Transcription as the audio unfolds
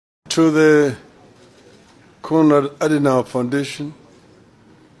to the Konrad Adenauer Foundation,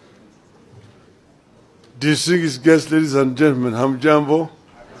 distinguished guests, ladies and gentlemen, hamjambo,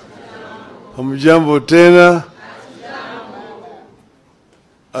 hamjambo tena.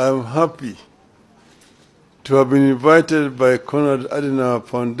 I'm happy to have been invited by Konrad Adenauer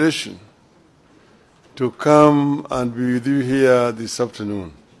Foundation to come and be with you here this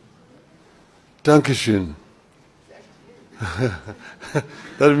afternoon. Dankeschön.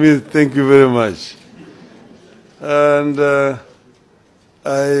 That means thank you very much. And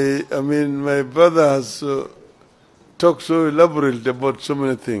I mean, my brother has talked so elaborately about so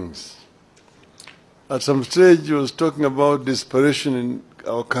many things. At some stage, he was talking about desperation in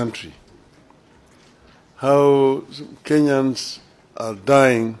our country, how Kenyans are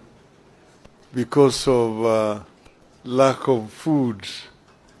dying because of lack of food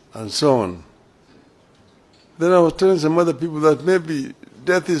and so on. Then I was telling some other people that maybe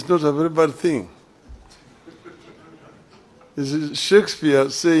death is not a very bad thing. Shakespeare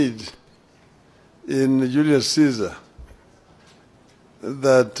said in Julius Caesar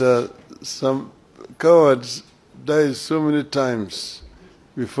that some cowards die so many times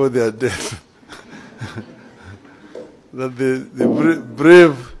before their death that the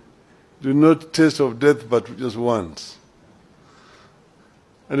brave do not taste of death but just once.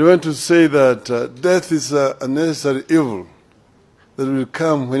 And I want to say that death is a necessary evil that will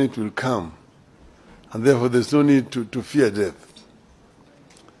come when it will come. And therefore there's no need to fear death.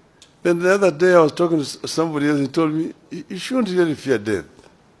 Then the other day I was talking to somebody else, he told me, you shouldn't really fear death.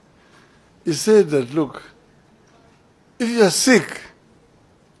 He said that, look, if you are sick,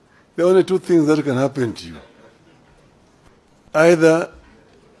 there are only two things that can happen to you. Either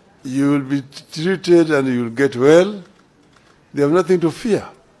you will be treated and you will get well, they have nothing to fear.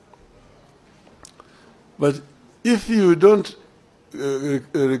 But if you don't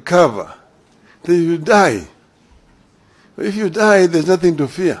recover, then you die. If you die, there's nothing to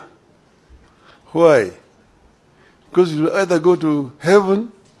fear. Why? Because you will either go to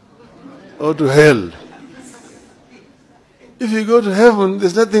heaven or to hell. If you go to heaven,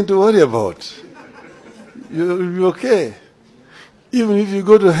 there's nothing to worry about. You will be okay. Even if you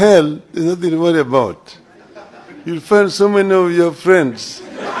go to hell, there's nothing to worry about. You'll find so many of your friends.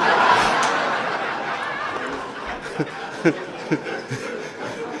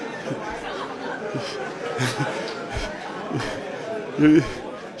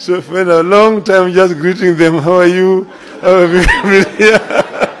 So spend a long time just greeting them. How are you? How have you been here?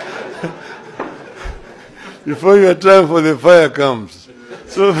 Before your time for the fire comes.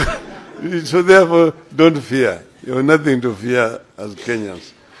 So therefore, don't fear. You have nothing to fear as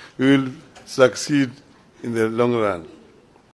Kenyans. We will succeed in the long run.